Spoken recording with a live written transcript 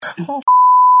Oh,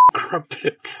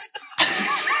 crumpets.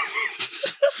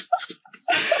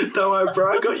 Don't worry,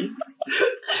 bro, I got you.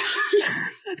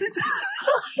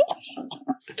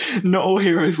 Not all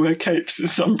heroes wear capes, and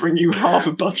some bring you half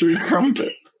a buttery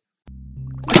crumpet.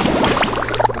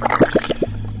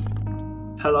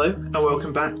 Hello, and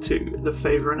welcome back to the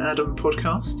Favour and Adam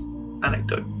podcast,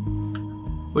 Anecdote.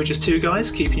 We're just two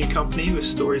guys keeping you company with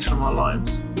stories from our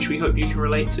lives, which we hope you can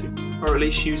relate to, or at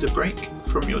least use a break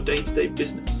from your day-to-day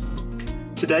business.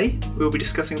 Today, we'll be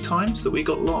discussing times that we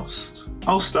got lost.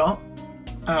 I'll start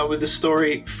with a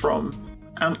story from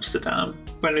Amsterdam,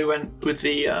 when we went with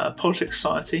the Politics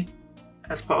Society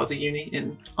as part of the uni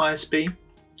in ISB,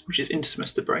 which is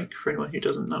inter-semester break, for anyone who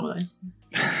doesn't know what that is.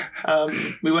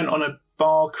 We went on a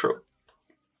bar crawl,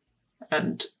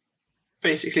 and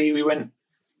basically we went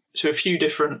to a few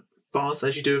different bars,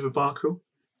 as you do with a bar crawl,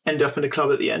 end up in a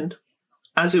club at the end.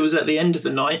 As it was at the end of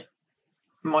the night,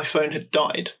 my phone had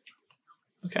died.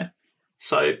 Okay,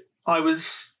 so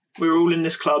we were all in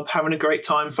this club having a great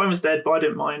time. Phone was dead, but I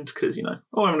didn't mind because,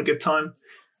 all having a good time.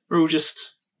 We're all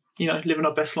just, living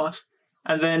our best life.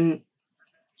 And then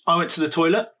I went to the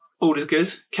toilet. All is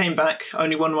good. Came back.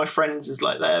 Only one of my friends is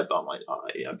there, but I'm like,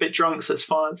 a bit drunk, so it's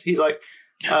fine. So he's like,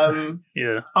 I'm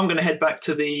going to head back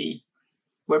to the,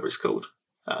 whatever it's called.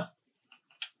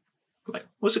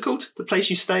 What's it called? The place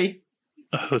you stay?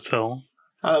 A hotel.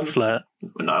 Flat.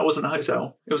 No, it wasn't a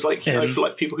hotel. It was for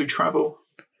people who travel.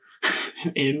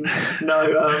 Travelodge.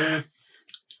 No.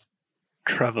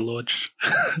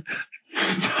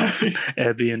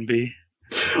 Airbnb.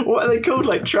 What are they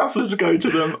called? Travellers go to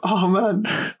them. Oh man.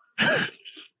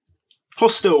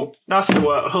 Hostel. That's the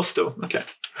word. Hostel. Okay.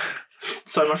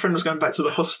 So my friend was going back to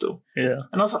the hostel. Yeah.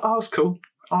 And I was like, oh, that's cool.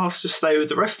 I'll just stay with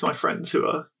the rest of my friends who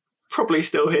are probably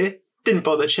still here. Didn't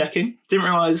bother checking. Didn't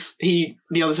realise the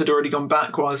others had already gone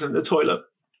back while I was in the toilet,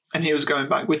 and he was going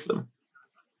back with them.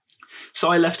 So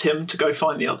I left him to go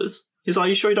find the others. He was like, are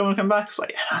you sure you don't want to come back? I was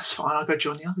like, yeah, that's fine. I'll go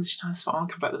join the others. That's fine. I'll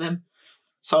come back with them.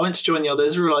 So I went to join the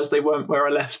others, realised they weren't where I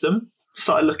left them,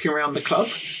 started looking around the club,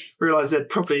 realised they'd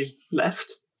probably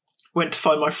left, went to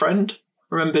find my friend,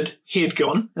 remembered he had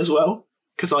gone as well,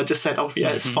 because I just said, oh yeah,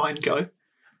 it's fine, go.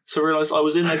 So I realised I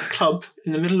was in a club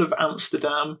in the middle of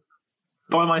Amsterdam,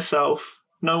 by myself,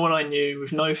 no one I knew,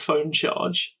 with no phone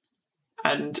charge,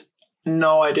 and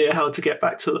no idea how to get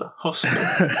back to the hostel.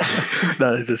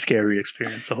 That is a scary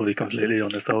experience, I'll be completely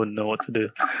honest. I wouldn't know what to do.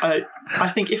 I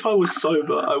think if I was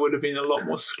sober, I would have been a lot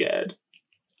more scared.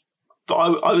 But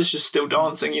I was just still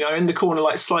dancing, in the corner,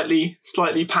 slightly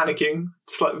panicking,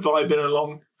 just vibing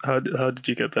along. How did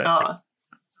you get back?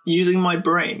 Using my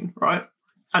brain, right?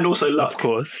 And also luck. Of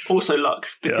course. Also luck,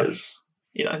 because...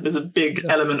 there's a big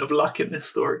element of luck in this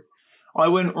story. I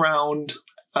went round,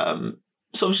 so I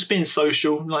was just being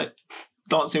social,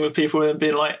 dancing with people and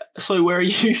being like, so where are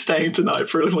you staying tonight?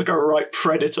 For looking like a right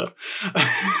predator.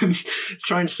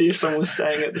 Trying to see if someone was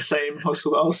staying at the same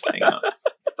hostel that I was staying at.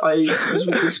 I was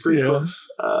with this group of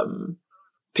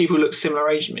people who looked similar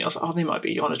age to me. I was like, oh, they might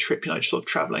be on a trip, just sort of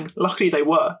travelling. Luckily they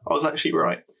were. I was actually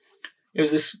right. It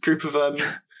was this group of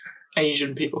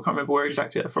Asian people, I can't remember where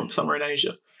exactly they're from, somewhere in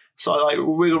Asia. So I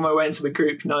wiggled my way into the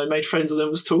group, made friends with them,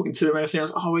 was talking to them and everything. I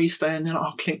was like, oh, where are you staying? They're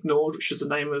like, Clink Nord, which was the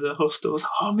name of the hostel. I was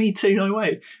like, oh, me too, no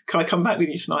way. Can I come back with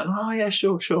you tonight? And, oh, yeah,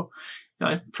 sure.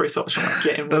 Pretty thought I was trying to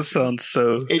get him. That sounds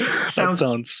so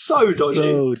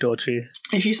dodgy.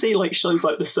 If you see shows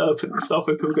like The Serpent and stuff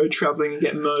where people go travelling and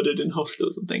get murdered in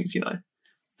hostels and things,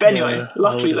 But anyway,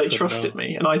 luckily they trusted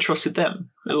me and I trusted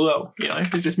them as well.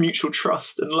 There's this mutual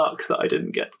trust and luck that I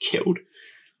didn't get killed.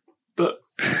 But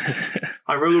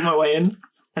I rolled my way in,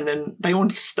 and then they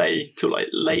wanted to stay till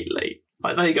late.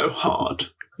 They go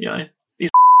hard, These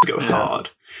go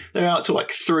hard. They're out till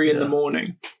 3 in the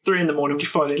morning. 3 in the morning, we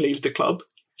finally leave the club,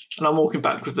 and I'm walking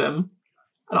back with them,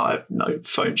 and I have no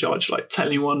phone charge, tell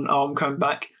anyone, oh, I'm coming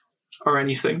back, or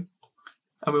anything.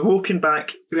 And we're walking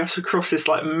back. We have to cross this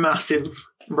massive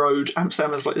road.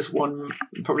 Amsterdam has this one,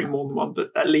 probably more than one,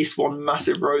 but at least one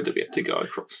massive road that we had to go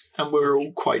across. And we were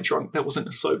all quite drunk. There wasn't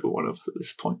a sober one of us at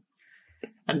this point.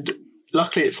 And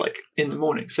luckily it's in the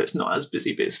morning, so it's not as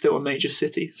busy, but it's still a major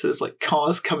city. So there's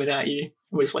cars coming at you.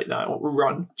 And we're just no,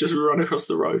 run across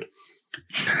the road.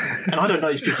 And I don't know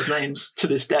these people's names to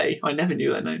this day. I never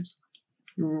knew their names.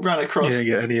 Ran across. You didn't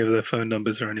get any of their phone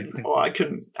numbers or anything? Well, I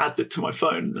couldn't add it to my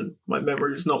phone, and my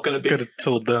memory was not going to be... Could have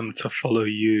told them to follow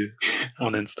you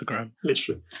on Instagram.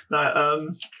 Literally. No,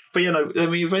 but then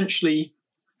we eventually,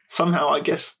 somehow, I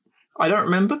guess, I don't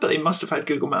remember, but they must have had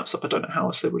Google Maps up. I don't know how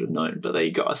else they would have known, but they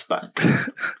got us back,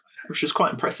 which was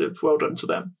quite impressive. Well done to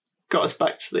them. Got us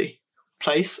back to the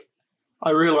place.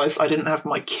 I realised I didn't have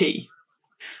my key.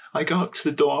 I go up to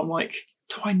the door. I'm like,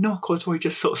 do I knock or do I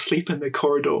just sort of sleep in the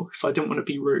corridor? Because I didn't want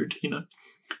to be rude, you know.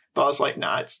 But I was like,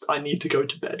 nah, I need to go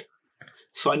to bed.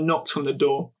 So I knocked on the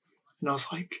door and I was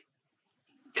like,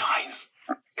 guys,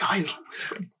 I'm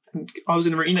whispering. And I was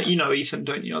in a room, you know Ethan,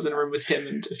 don't you? I was in a room with him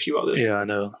and a few others. Yeah, I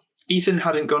know. Ethan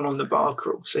hadn't gone on the bar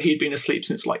crawl, so he'd been asleep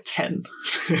since like 10.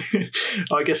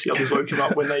 I guess the others woke him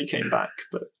up when they came back.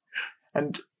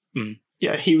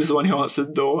 Yeah, he was the one who answered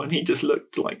the door and he just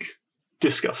looked like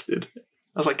disgusted. I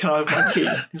was like, can I have my key?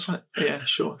 He was like, yeah,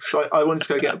 sure. So I wanted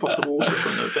to go get a bottle of water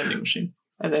from the vending machine.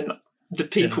 And then the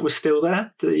people were still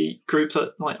there. The group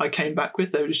that I came back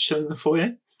with, they were just chilling in the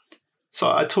foyer. So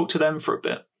I talked to them for a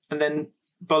bit. And then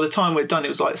by the time we're done, it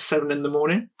was like 7 in the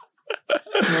morning.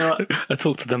 Like, I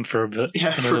talked to them for a bit.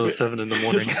 Yeah, and then it was 7 in the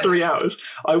morning. 3 hours.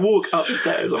 I walk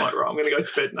upstairs. I'm like, right, I'm going to go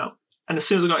to bed now. And as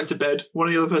soon as I got into bed, one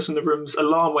of the other person in the room's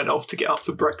alarm went off to get up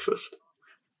for breakfast.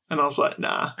 And I was like,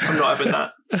 nah, I'm not having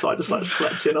that. So I just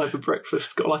slept in over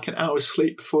breakfast, got like an hour's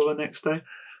sleep before the next day.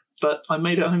 But I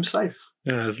made it home safe.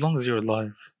 Yeah, as long as you're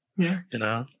alive. Yeah. You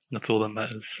know, that's all that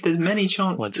matters. There's many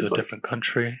chances. Went to a different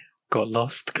country, got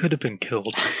lost, could have been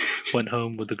killed. Went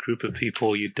home with a group of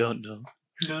people you don't know.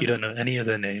 No. You don't know any of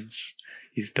their names.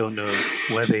 You just don't know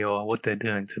where they are, what they're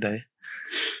doing today.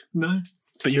 No.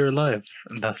 But you're alive,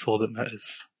 and that's all that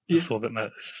matters. That's all that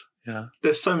matters. Yeah.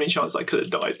 There's so many chances I could have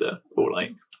died there, or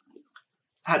like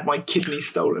had my kidney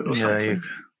stolen or something.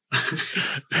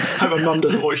 Hope my mum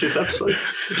doesn't watch this episode.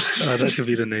 That should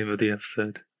be the name of the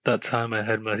episode. That time I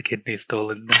had my kidney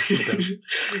stolen in Amsterdam.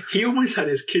 He almost had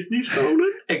his kidney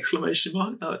stolen! Exclamation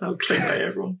mark. That'll clickbait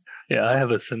everyone. Yeah, I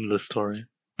have a similar story.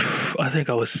 I think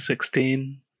I was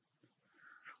 16.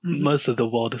 Mm-hmm. Most of the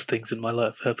wildest things in my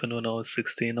life happened when I was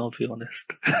 16, I'll be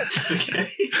honest. Okay.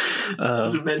 It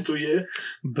was a mental year.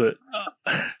 But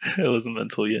it was a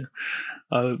mental year.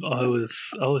 I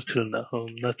was chilling at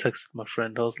home and I texted my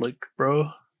friend. I was like, bro,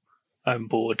 I'm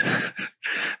bored.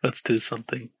 Let's do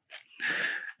something.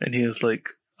 And he was like,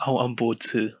 oh, I'm bored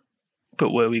too.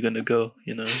 But where are we going to go?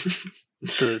 You know,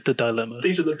 the dilemma.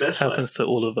 These are the best. Happens to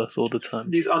all of us all the time.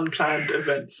 These unplanned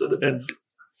events are the best.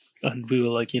 And we were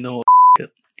like, you know what,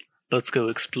 let's go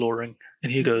exploring.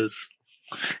 And he goes,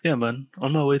 yeah, man,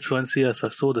 on my way to NCS, I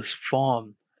saw this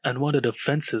farm and one of the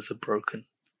fences are broken.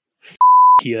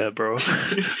 Yeah, bro.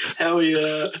 Hell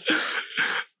yeah.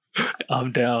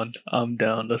 I'm down.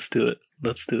 Let's do it.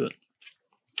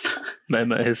 Met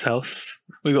him at his house.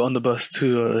 We got on the bus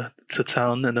to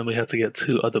town, and then we had to get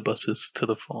 2 other buses to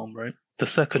the farm, right? The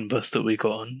second bus that we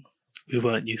got on, we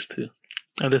weren't used to.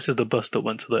 And this is the bus that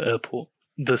went to the airport.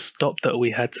 The stop that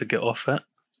we had to get off at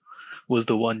was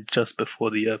the one just before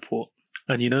the airport.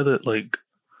 And you know that, like,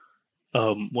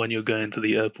 when you're going to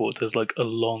the airport, there's, like, a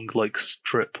long, like,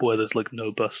 strip where there's, like,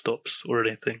 no bus stops or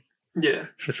anything. Yeah.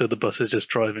 So the bus is just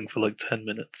driving for, like, 10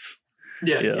 minutes.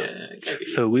 Yeah.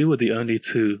 So we were the only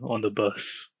 2 on the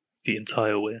bus the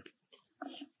entire way.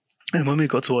 And when we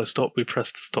got to our stop, we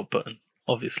pressed the stop button,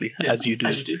 obviously, as you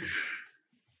do.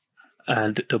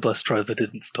 And the bus driver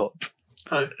didn't stop.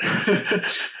 Oh.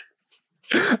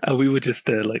 And we were just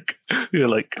there, like, we were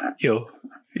like, yo,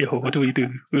 what do? We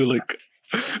were like,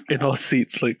 in our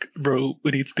seats, like, bro,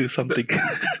 we need to do something.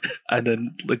 And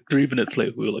then, like, 3 minutes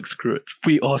later, we were like, screw it.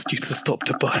 We asked you to stop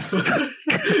the bus.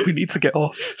 We need to get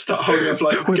off. Start holding up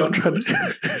like we're not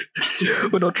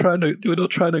trying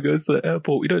to go to the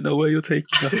airport. We don't know where you're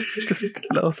taking us. Just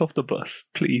let us off the bus,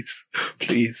 please.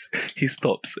 He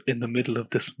stops in the middle of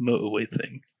this motorway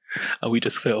thing, and we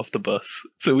just get off the bus.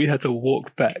 So we had to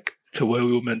walk back to where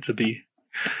we were meant to be.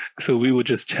 So we were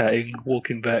just chatting,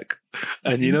 walking back,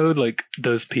 and you know, like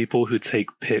those people who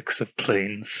take pics of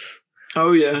planes.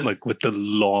 Oh yeah, like with the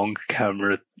long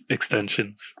camera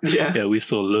extensions. Yeah, we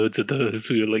saw loads of those.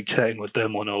 We were like chatting with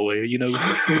them on our way, you know,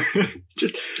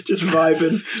 just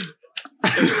vibing.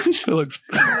 Like,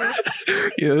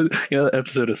 you know that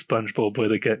episode of SpongeBob where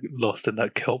they get lost in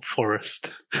that kelp forest.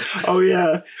 Oh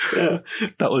yeah.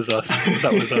 That was us.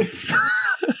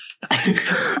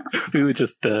 We were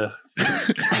just there.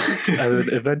 And then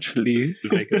eventually we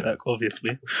make it back,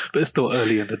 obviously, but it's still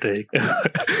early in the day.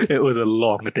 It was a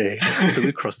long day. So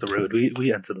we crossed the road.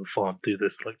 We entered the farm through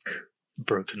this like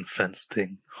broken fence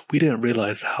thing. We didn't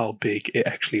realize how big it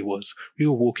actually was. We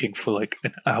were walking for like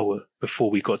an hour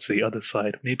before we got to the other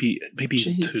side. Maybe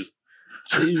even 2.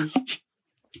 Jeez.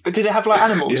 Did it have like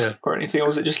animals or anything, or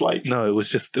was it just like? No, it was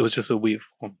just a wee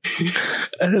farm.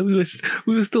 And we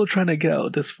were still trying to get out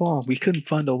of this farm. We couldn't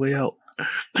find our way out.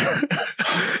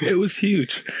 It was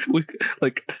huge.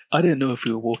 I didn't know if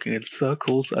we were walking in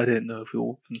circles. I didn't know if we were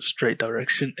walking in a straight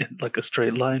direction, in like a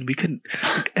straight line. We couldn't.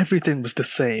 Like, everything was the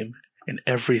same in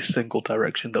every single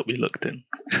direction that we looked in.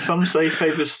 Some say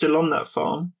Faber's still on that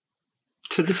farm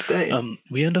to this day.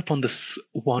 We end up on this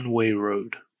one-way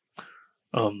road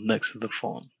next to the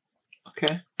farm.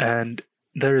 Okay. And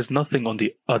there is nothing on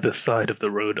the other side of the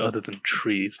road other than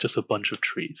trees, just a bunch of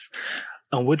trees.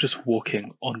 And we're just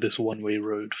walking on this one-way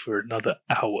road for another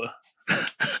hour.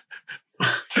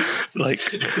 Like,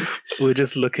 we're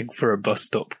just looking for a bus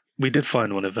stop. We did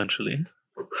find one eventually.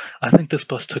 I think this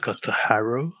bus took us to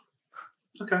Harrow.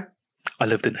 Okay. I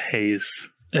lived in Hayes.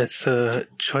 It's a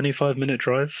 25-minute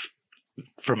drive.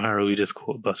 From Harrow, we just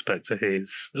caught a bus back to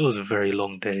Hayes. It was a very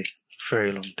long day.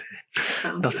 Very long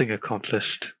day. Nothing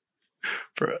accomplished.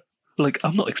 But, like,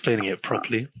 I'm not explaining it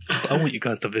properly, but I want you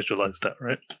guys to visualize that,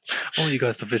 right? I want you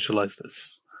guys to visualize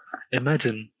this.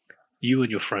 Imagine you and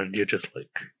your friend, you're just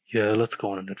like, yeah, let's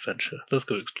go on an adventure. Let's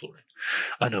go exploring.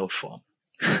 I know a farm.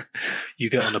 You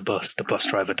get on a bus, the bus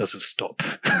driver doesn't stop.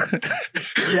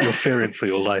 You're fearing for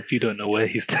your life. You don't know where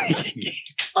he's taking you.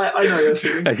 I know your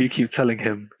feeling. And you keep telling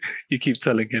him,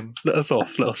 let us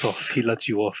off. He lets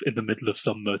you off in the middle of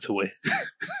some motorway.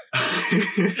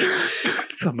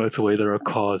 Some motorway, there are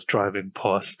cars driving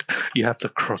past. You have to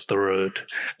cross the road,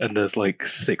 and there's like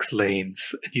 6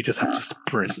 lanes, and you just have to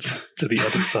sprint to the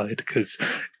other side because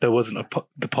there wasn't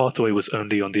the pathway was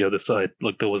only on the other side.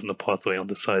 Like, there wasn't a pathway on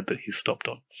the side that he stopped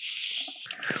on.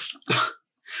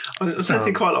 I'm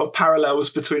sensing quite a lot of parallels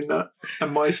between that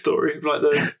and my story. Like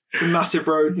the massive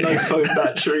road, no phone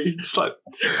battery, just like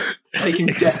taking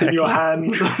death in your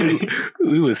hands.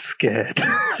 We were scared.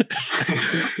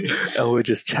 And we're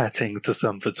just chatting to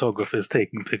some photographers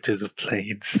taking pictures of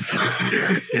planes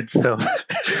in some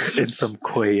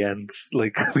quay ends.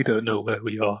 Like, we don't know where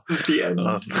we are. The end.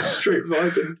 Straight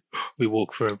vibing. We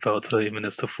walk for about 30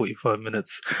 minutes to 45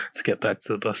 minutes to get back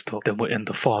to the bus stop. Then we're in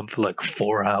the farm for like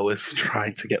 4 hours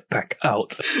trying to get back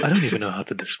out. I don't even know how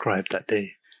to describe that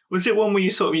day. Was it one where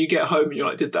you get home and you're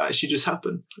like, did that actually just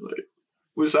happen? Like,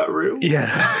 was that real? Yeah.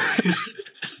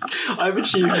 I've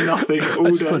achieved nothing all day.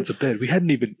 I just went to bed. We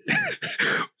hadn't even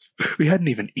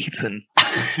eaten.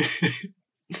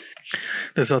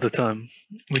 This other time,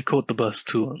 we caught the bus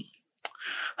to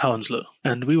Hounslow,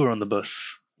 and we were on the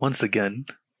bus. Once again,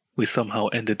 we somehow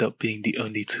ended up being the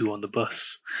only 2 on the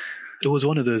bus. It was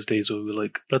one of those days where we were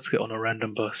like, let's get on a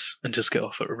random bus and just get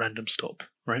off at a random stop,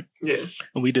 right? Yeah.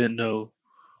 And we didn't know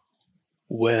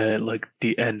where, like,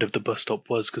 the end of the bus stop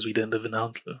was because we didn't live in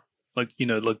Hounslow. Like, you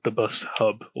know, like the bus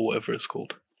hub or whatever it's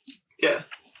called. Yeah,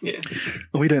 yeah.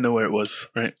 And we didn't know where it was,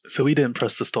 right? So we didn't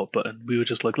press the stop button. We were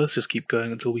just like, let's just keep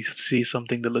going until we see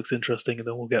something that looks interesting and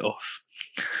then we'll get off,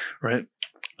 right?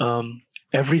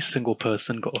 Every single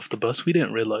person got off the bus. We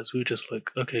didn't realize. We were just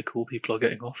like, okay, cool, people are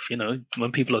getting off. You know,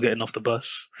 when people are getting off the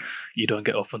bus, you don't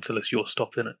get off until it's your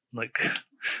stop, innit? Like,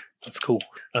 that's cool.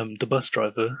 The bus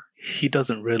driver, he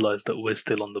doesn't realize that we're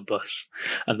still on the bus.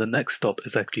 And the next stop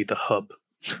is actually the hub.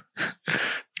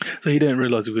 So he didn't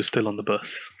realize we were still on the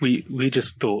bus. We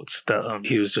just thought that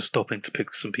he was just stopping to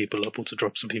pick some people up or to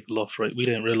drop some people off, right? We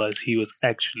didn't realize he was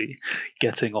actually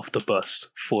getting off the bus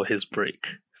for his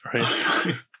break,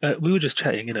 right? We were just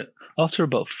chatting, innit? After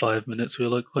about 5 minutes, we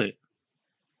were like, wait,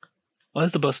 why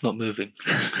is the bus not moving?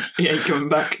 He ain't coming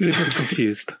back. We were just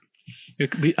confused.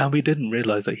 We didn't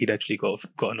realize that he'd actually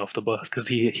gotten off the bus because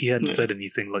he hadn't said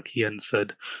anything. Like, he hadn't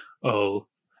said, oh,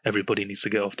 everybody needs to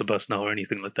get off the bus now or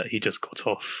anything like that. He just got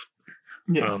off.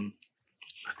 Yeah.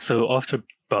 So after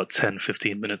about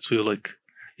 10-15 minutes, we were like,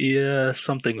 yeah,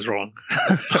 something's wrong.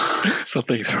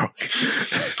 Something's wrong.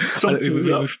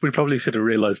 We probably should have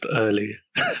realized early.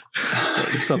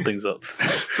 Something's up.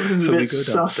 Something's so a we bit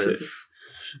go downstairs.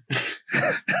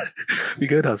 We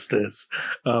go downstairs,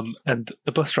 and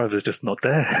the bus driver's just not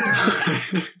there.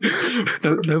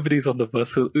 Nobody's on the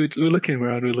bus. So we're looking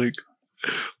around. We're like,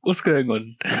 what's going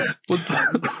on?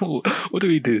 What do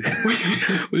we do?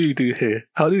 What do we do here?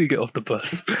 How do we get off the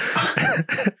bus?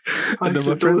 And then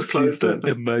my friend sees the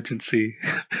emergency.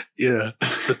 Yeah,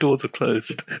 the doors are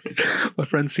closed. My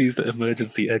friend sees the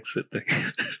emergency exit thing.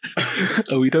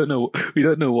 And we don't know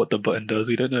what the button does.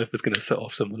 We don't know if it's going to set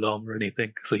off some alarm or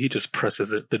anything. So he just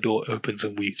presses it. The door opens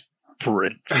and we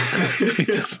sprint. We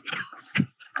just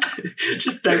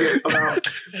bang it about,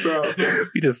 bro.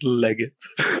 We just leg it.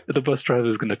 The bus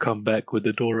driver's going to come back with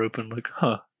the door open. Like,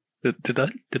 huh? Did I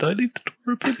leave the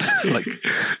door open? Like,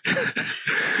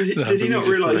 did he not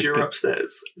realise you were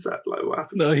upstairs? Is that like what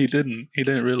happened? No, he didn't. He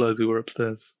didn't realise we were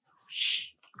upstairs.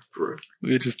 Bro.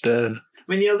 We were just there. I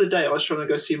mean, the other day I was trying to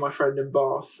go see my friend in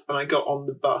Bath, and I got on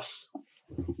the bus,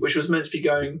 which was meant to be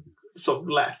going sort of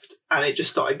left, and it just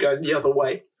started going the other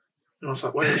way. And I was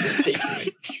like, where is this taking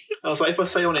me? I was like, if I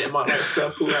stay on it, it might like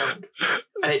circle around.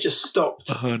 and it just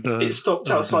stopped. Oh, no. It stopped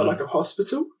outside like a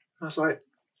hospital. I was like,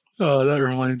 oh, that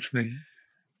reminds me.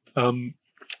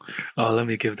 Let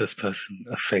me give this person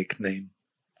a fake name.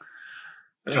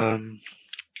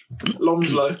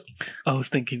 Lonslow. I was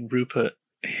thinking Rupert.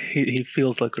 He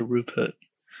feels like a Rupert.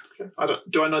 Okay.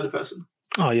 Do I know the person?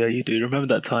 Oh yeah, you do. Remember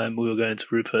that time we were going to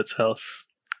Rupert's house?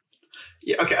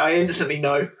 Yeah, okay, I instantly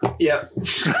know. Yeah. He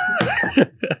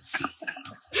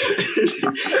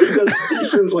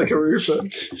feels like a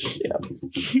Rupert. Yeah.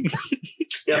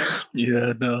 Yeah.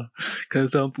 Yeah, no.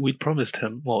 Because we'd promised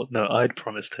him, I'd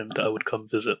promised him that I would come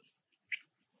visit.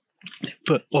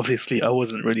 But obviously I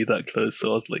wasn't really that close,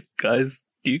 so I was like, guys,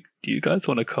 do you guys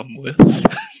want to come with?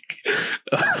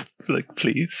 Like,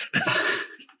 please.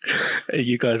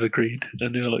 You guys agreed,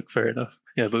 and they were like, fair enough.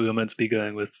 Yeah, but we were meant to be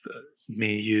going with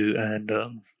me, you, and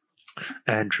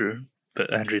Andrew,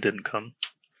 but Andrew didn't come.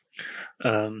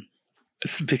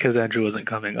 Because Andrew wasn't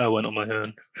coming, I went on my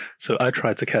own. So I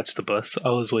tried to catch the bus. I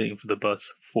was waiting for the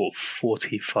bus for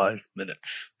 45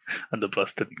 minutes, and the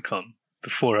bus didn't come.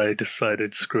 Before I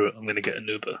decided, screw it, I'm going to get an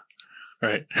Uber.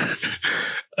 Right?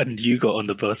 And you got on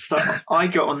the bus. So I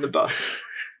got on the bus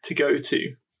to go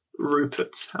to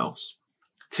Rupert's house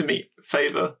to meet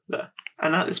Favour there.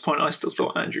 And at this point, I still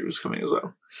thought Andrew was coming as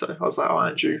well. So I was like, oh,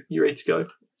 Andrew, you ready to go?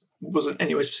 Wasn't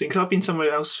anywhere to be seen. Because I'd been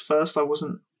somewhere else first. I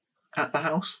wasn't at the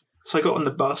house. So I got on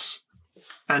the bus.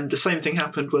 And the same thing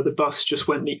happened where the bus just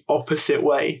went the opposite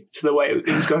way to the way it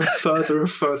was going further and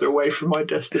further away from my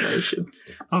destination.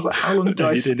 I was like, how long do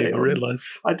I stay? You didn't even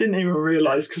realise. I didn't even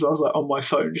realise because I was like on my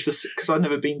phone, just because I'd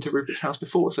never been to Rupert's house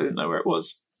before, so I didn't know where it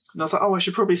was. And I was like, oh, I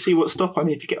should probably see what stop I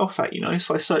need to get off at,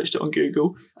 So I searched it on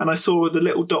Google and I saw the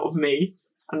little dot of me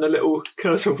and the little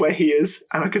cursor of where he is,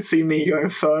 and I could see me going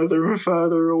further and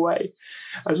further away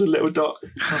as a little dot.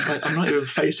 I was like, I'm not even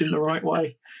facing the right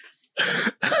way.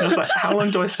 And I was like, how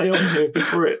long do I stay on here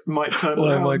before it might turn around?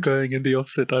 Why am I going in the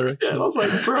opposite direction? Yeah, and I was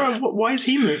like, bro, why is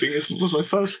he moving? This was my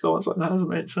first thought. I was like, that doesn't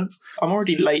make sense. I'm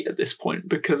already late at this point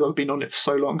because I've been on it for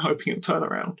so long hoping it'll turn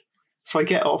around. So I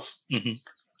get off.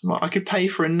 Mm-hmm. I could pay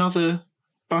for another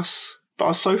bus, but I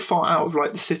was so far out of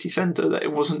like the city centre that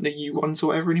it wasn't the U1s or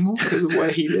whatever anymore because of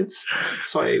where he lives.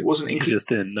 So it wasn't included. You just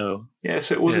didn't know. Yeah,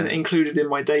 so it wasn't included in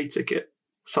my day ticket.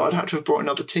 So I'd have to have brought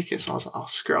another ticket. So I was like, oh,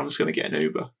 screw it, I'm just going to get an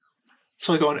Uber.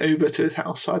 So I got an Uber to his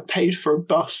house. So I paid for a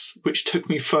bus, which took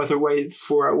me further away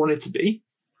from where I wanted to be.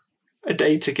 A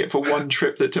day ticket for one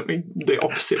trip that took me the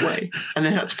opposite way. And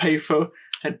then had to pay for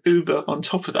an Uber on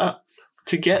top of that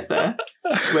to get there,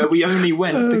 where we only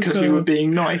went because we were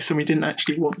being nice and we didn't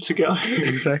actually want to go.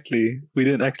 Exactly. We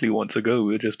didn't actually want to go.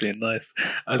 We were just being nice.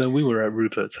 And then we were at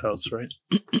Rupert's house, right?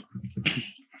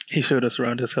 He showed us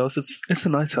around his house. It's a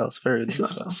nice house. Very nice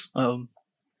house.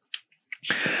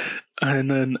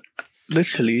 And then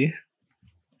literally,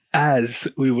 as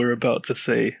we were about to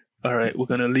say, all right, we're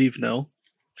going to leave now.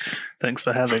 Thanks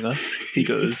for having us. He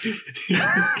goes.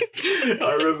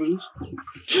 I remember this.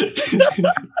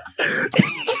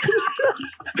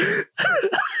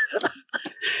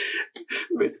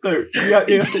 No,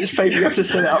 you have to, it's fake. You have to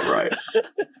say it outright.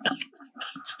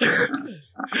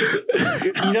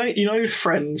 You know,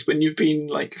 friends, when you've been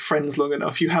like friends long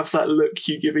enough, you have that look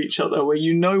you give each other where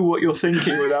you know what you're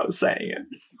thinking without saying it.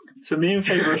 So me and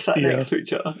Favour are sat next to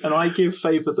each other, and I give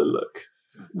Favour the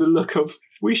look of,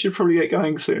 we should probably get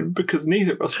going soon because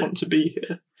neither of us want to be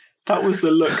here. That was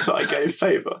the look that I gave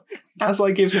Favour. As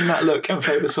I give him that look and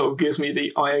Favour sort of gives me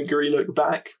the I agree look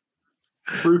back,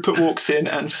 Rupert walks in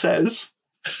and says...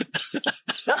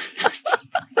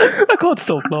 I can't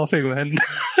stop laughing, man.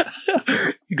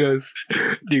 He goes,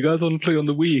 do you guys want to play on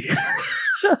the Wii?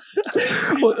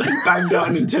 He banged out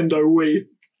a Nintendo Wii.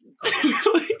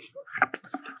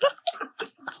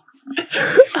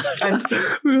 And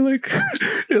we were like,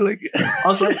 I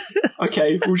was like,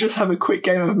 okay, we'll just have a quick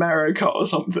game of Mario Kart or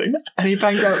something. And he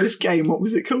banged out this game. What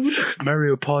was it called?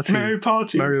 Mario Party.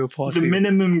 The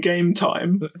minimum game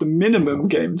time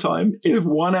is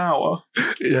 1 hour.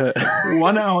 Yeah.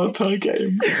 1 hour per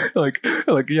game. Like,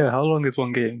 yeah, how long is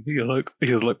one game? He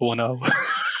was like 1 hour.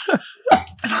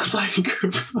 And I was like,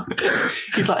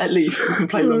 he's like, at least you can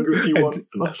play longer if you want. And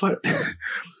I was like,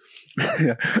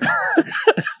 yeah.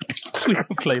 So we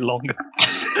can play longer.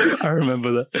 I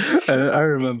remember that. I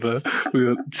remember we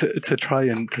were to try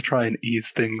and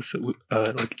ease things,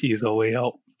 like ease our way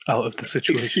out of the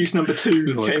situation. Excuse number 2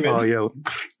 we were came like, in. Oh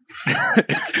yeah.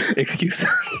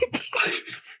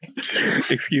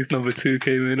 Excuse number 2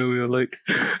 came in, and we were like,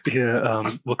 yeah,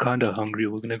 we're kind of hungry.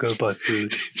 We're gonna go buy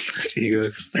food. He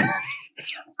goes,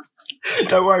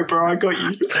 don't worry, bro. I got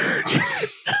you.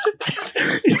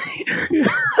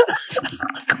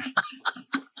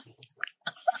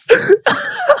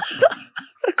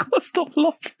 Stop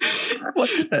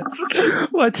laughing.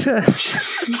 My chest.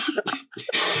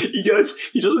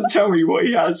 He doesn't tell me what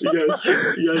he has. He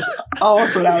goes, oh,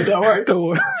 so now, don't worry.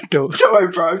 Don't worry,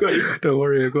 bro, I got you. Don't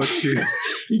worry, I got you.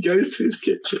 He goes to his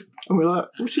kitchen, and we're like,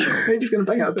 maybe he's going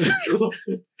to bang out a pizza or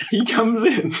something. He comes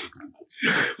in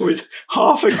with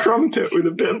half a crumpet with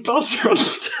a bit of butter on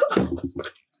the top.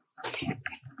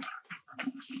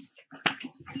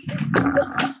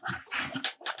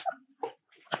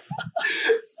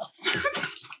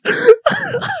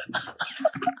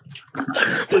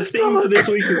 The theme for this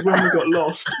week is when we got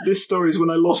lost. This story is when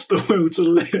I lost the will to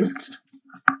live.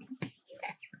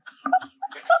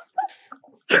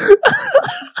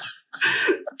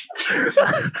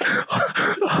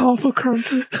 Half a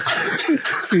crumpet.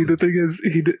 See, the thing is,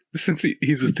 since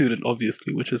he's a student,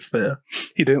 obviously, which is fair,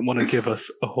 he didn't want to give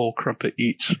us a whole crumpet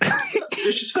each.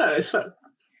 Which is fair, it's fair.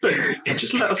 But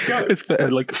just let us go. It's fair,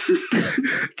 like,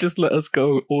 just let us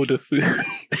go order food.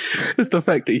 It's the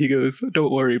fact that he goes,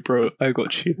 don't worry, bro, I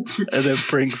got you. And then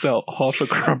brings out half a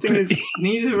crumpet. The thing is,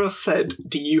 neither of us said,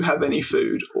 do you have any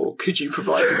food? Or could you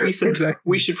provide it? We said, exactly.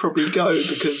 We should probably go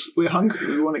because we're hungry.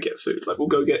 We want to get food. Like, we'll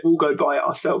go buy it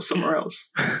ourselves somewhere else.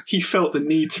 He felt the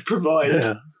need to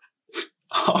provide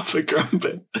half a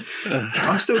crumpet.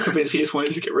 I'm still convinced he just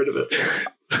wanted to get rid of it.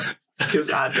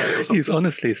 He's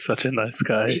honestly such a nice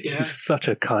guy. Yeah. He's such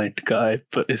a kind guy,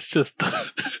 but it's just the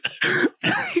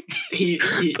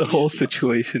whole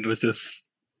situation was just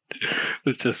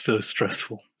so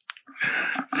stressful.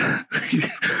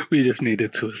 We just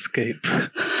needed to escape,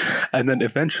 and then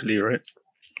eventually, right?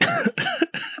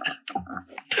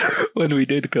 When we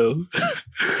did go,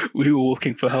 we were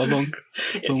walking for how long?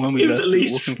 When we it was left, at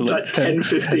least we were walking for like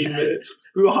 10-15 minutes.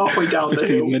 We were halfway down 15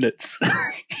 the hill. Minutes.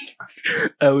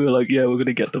 And we were like, yeah, we're going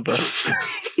to get the bus.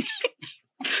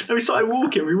 And we started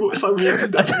walking. We started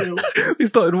walking down the hill. We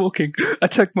started walking. I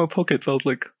checked my pockets. I was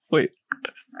like, wait,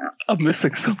 I'm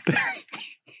missing something.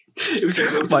 It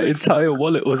was my entire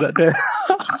wallet was at there.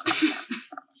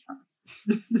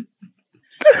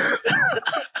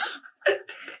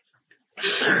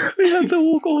 We had to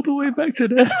walk all the way back to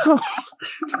their house.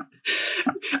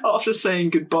 After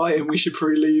saying goodbye and we should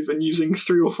probably leave and using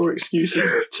 3 or 4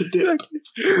 excuses to dip,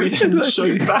 we then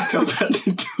showed back up at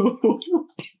the door.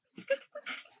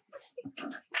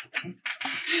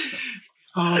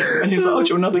 And he was like, oh, do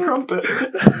you want another crumpet?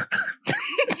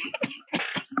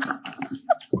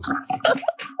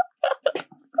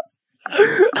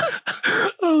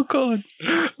 Oh god.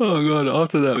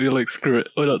 After that we were like, screw it,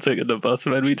 we're not taking the bus,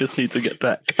 man, we just need to get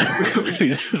back.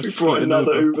 we brought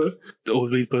another Uber. Or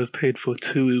we both paid for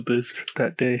 2 Ubers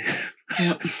that day.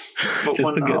 Yeah.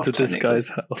 Just to get to this guy's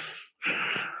house.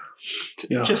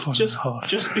 Yeah, just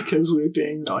because we were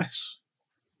being nice.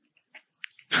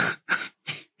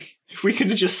 If we could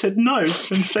have just said no and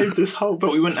saved this whole,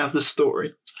 but we wouldn't have the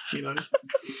story. You know,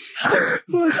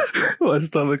 my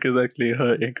stomach is actually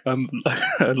hurting.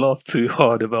 I laughed too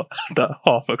hard about that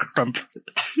half a crumpet.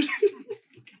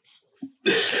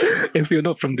 If you're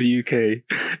not from the UK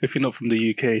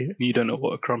and you don't know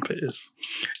what a crumpet is,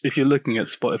 if you're looking at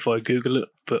Spotify, Google it.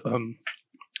 But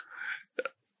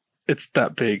it's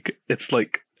that big. It's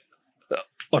like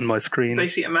on my screen.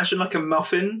 Basically, imagine like a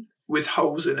muffin with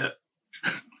holes in it.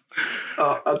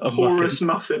 A porous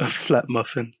muffin. A flat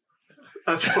muffin.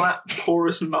 A flat,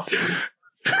 porous muffin.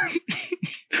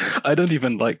 I don't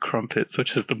even like crumpets,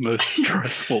 which is the most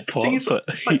stressful part, but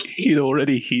like, he'd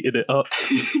already heated it up.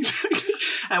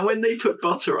 And when they put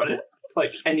butter on it,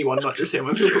 like anyone, not just him,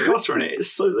 when people put butter on it,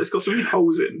 it's got so many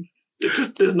holes in.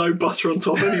 There's no butter on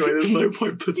top anyway. There's no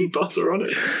point putting butter on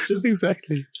it.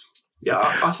 Exactly. Yeah,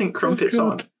 I think crumpets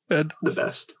aren't the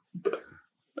best. But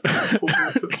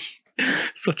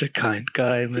such a kind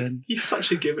guy, man. He's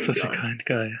such a giving guy. Such a kind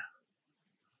guy.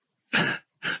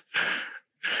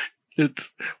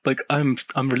 It's like I'm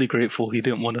really grateful he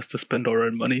didn't want us to spend our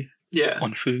own money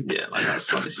on food. Yeah, like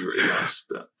that's honestly really nice.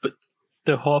 But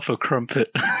the half a crumpet.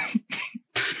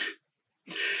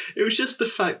 It was just the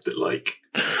fact that like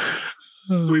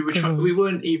we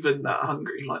weren't even that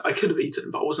hungry. Like I could have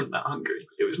eaten, but I wasn't that hungry.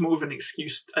 It was more of an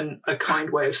excuse and a kind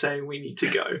way of saying we need to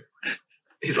go.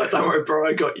 He's like, don't worry, bro,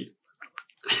 I got you.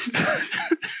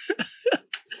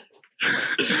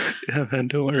 Yeah, man,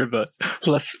 don't worry about it.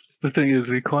 Plus, the thing is,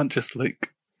 we can't just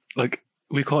like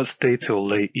we can't stay till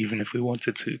late, even if we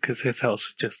wanted to, because his house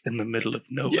was just in the middle of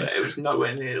nowhere. Yeah, it was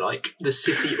nowhere near like the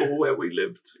city or where we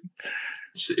lived.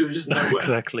 It was just nowhere.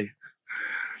 Exactly.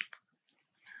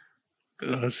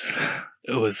 It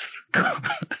was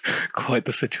quite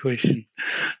the situation.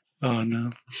 Oh no.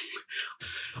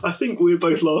 I think we were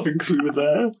both laughing because we were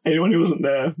there. Anyone who wasn't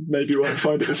there maybe won't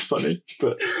find it as funny,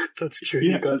 but That's true.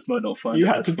 Yeah. You guys might not find you it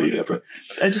had as to be funny, there. But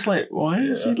they're just like, why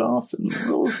is he laughing? It's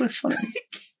all so funny.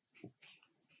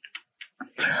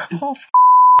 Half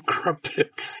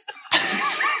crumpets.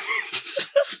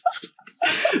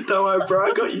 Don't worry, bro,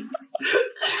 I got you.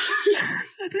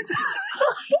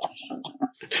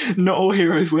 Not all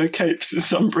heroes wear capes, and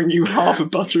some bring you half a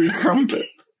buttery crumpet.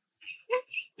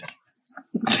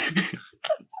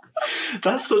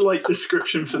 That's the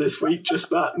description for this week, just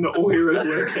that. Not all heroes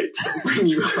wear capes, some bring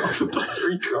you half a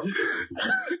buttery crumpet.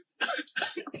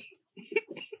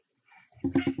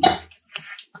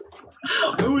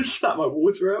 I always spat my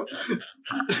water out.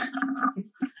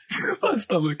 My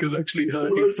stomach is actually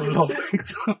hurting from laughing.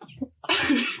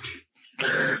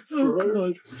 Oh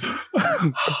god.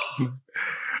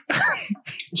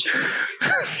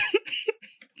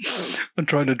 I'm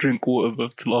trying to drink water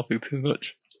but I'm laughing too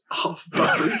much. Half a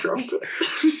buttery crumpet.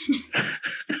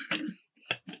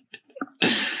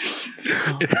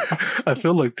 I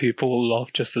feel like people will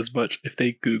laugh just as much if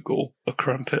they Google a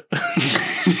crumpet.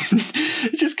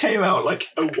 It just came out like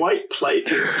a white plate,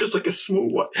 just like a small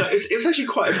white. It was actually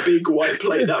quite a big white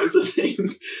plate. That was the thing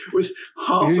with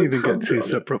half. You a didn't even get crumpet two on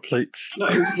separate plates. it. No,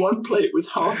 it was one plate with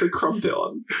half a crumpet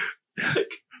on.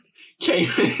 Like, came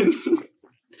in,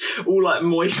 all like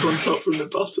moist on top from the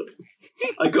butter.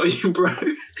 I got you, bro.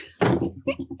 He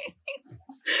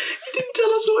didn't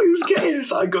tell us what he was getting. He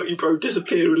was like, I got you, bro.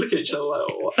 Disappeared. We look at each other like,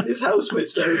 oh, what? His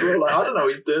housemate's there as well. Like, I don't know what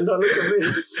he's doing. Don't look at me.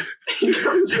 He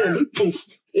comes in. Poof.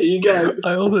 Here you go.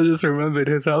 I also just remembered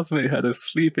his housemate had a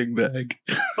sleeping bag.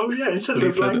 Oh yeah, instead And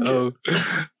of he a said, blanket.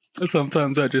 oh,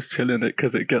 sometimes I just chill in it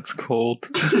because it gets cold.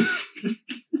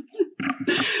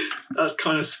 That's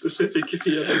kind of specific if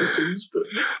he ever listens, but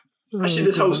actually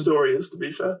this whole story is, to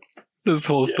be fair. This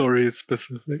whole story is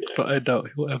specific, but I doubt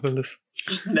he'll ever listen.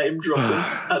 Just name dropping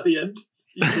at the end.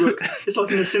 It's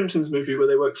like in the Simpsons movie where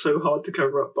they work so hard to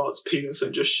cover up Bart's penis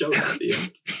and just show it at the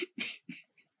end.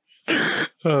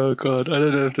 Oh god, I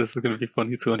don't know if this is going to be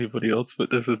funny to anybody else, but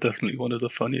this is definitely one of the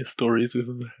funniest stories we've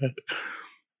ever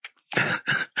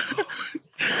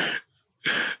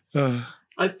had.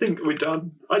 I think we're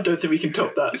done. I don't think we can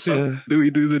top that. So. Yeah. Do we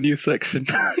do the new section?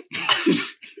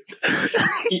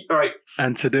 All right.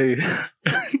 And today...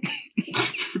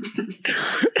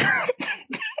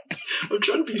 I'm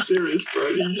trying to be serious, bro.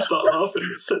 You start laughing,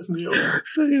 it sets me off.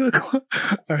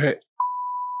 Alright.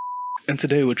 And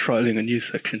today we're trialing a new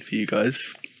section for you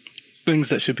guys. Things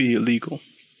that should be illegal.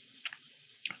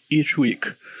 Each week,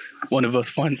 one of us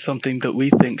finds something that we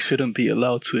think shouldn't be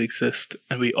allowed to exist,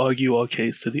 and we argue our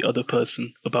case to the other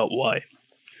person about why.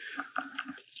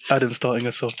 Adam starting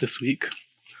us off this week.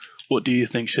 What do you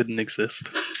think shouldn't exist?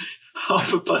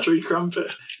 Half a buttery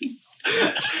crumpet.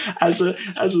 as a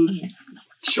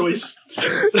choice.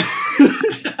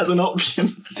 As an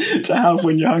option to have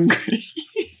when you're hungry.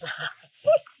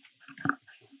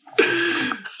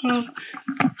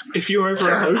 If you're ever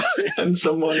a host and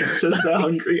someone says they're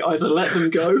hungry, either let them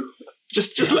go.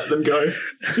 Just let them go.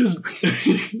 Just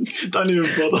don't even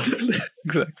bother.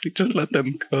 Exactly. Just let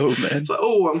them go, man. It's like,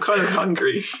 oh, I'm kind of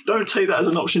hungry. Don't take that as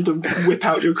an option to whip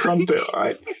out your crumpet,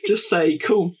 alright? Just say,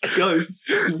 cool, go.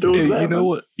 Doors there, You know man.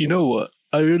 what? You know what?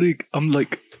 I'm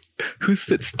like, who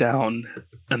sits down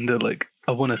and they're like,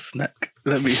 I want a snack.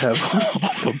 Let me have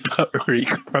half a buttery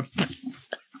crumpet.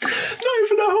 No,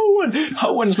 for the whole one.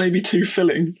 Whole one's maybe too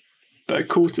filling. But a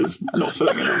quarter's not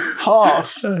filling enough.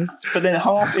 Half. But then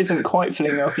half isn't quite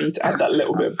filling enough. You need to add that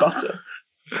little bit of butter.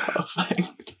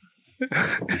 Perfect.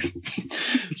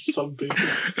 Some people.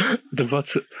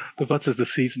 The butter's the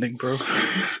seasoning, bro.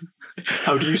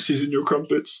 How do you season your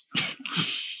crumpets?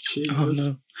 Jesus. Oh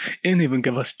no. He didn't even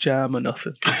give us jam or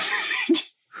nothing.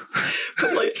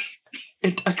 But like,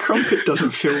 a crumpet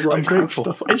doesn't feel right. I'm grateful.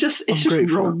 Stuff. It's just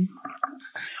grateful. wrong.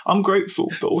 I'm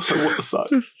grateful, but also what the fuck?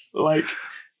 Like,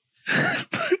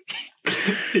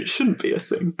 it shouldn't be a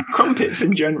thing. Crumpets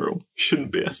in general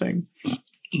shouldn't be a thing.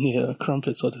 Yeah,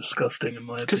 crumpets are disgusting in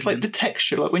my opinion. Because like the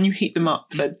texture, like when you heat them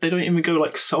up, they don't even go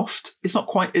like soft. It's not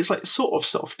quite. It's like sort of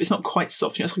soft, but it's not quite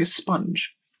soft. You know, it's like a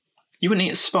sponge. You wouldn't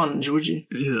eat a sponge, would you?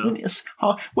 Yeah.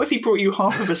 What if he brought you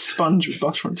half of a sponge with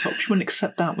butter on top? You wouldn't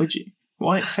accept that, would you?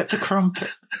 Why accept a crumpet?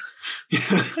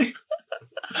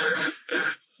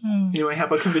 Anyway,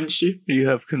 have I convinced you? You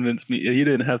have convinced me. You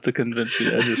didn't have to convince me.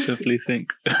 I just simply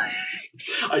think.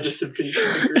 I just simply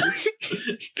agree.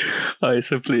 I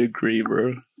simply agree,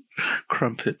 bro.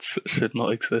 Crumpets should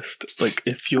not exist. Like,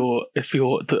 if you're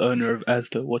the owner of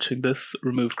Asda watching this,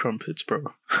 remove crumpets, bro.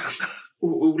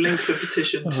 We'll link the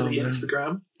petition to Oh, the man.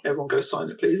 Instagram. Everyone go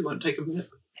sign it, please. It won't take a minute.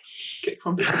 Get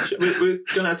crumpets. We're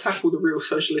going to tackle the real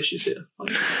social issues here.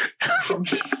 Like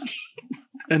crumpets.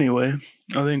 Anyway,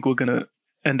 I think we're going to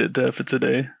end it there for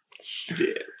today. Yeah,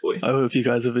 boy. I hope you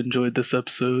guys have enjoyed this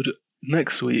episode.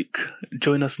 Next week,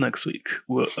 join us next week.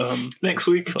 Next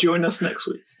week, join us next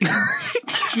week.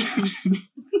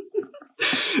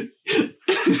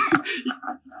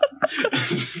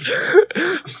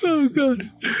 Oh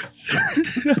god.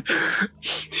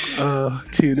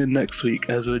 Tune in next week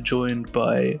as we're joined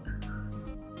by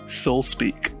Soul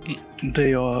Speak.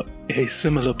 They are a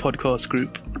similar podcast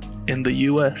group in the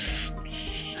US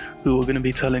who are going to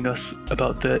be telling us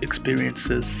about their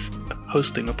experiences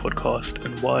hosting a podcast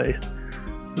and why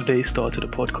they started a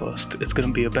podcast. It's going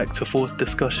to be a back to forth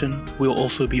discussion. We'll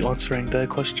also be answering their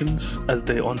questions as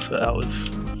they answer ours.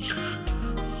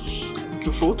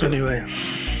 Looking forward to it. Anyway,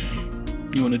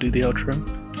 you want to do the outro?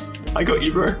 I got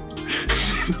you, bro.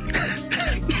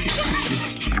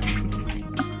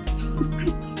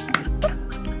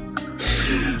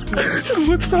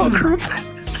 Whips out crump.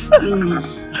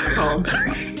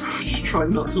 Just trying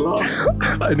not to laugh.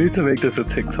 I need to make this a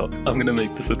TikTok. I'm going to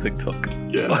make this a TikTok.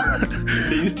 Yeah.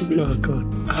 It used to be. Oh god.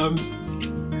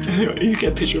 Anyway, you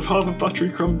get a picture of half a buttery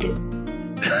crumpet.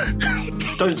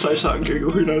 Don't search that on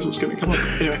Google, who knows what's going to come up.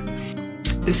 Anyway,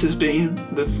 this has been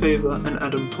the Favor and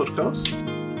Adam podcast.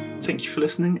 Thank you for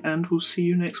listening, and we'll see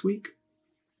you next week.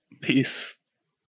 Peace.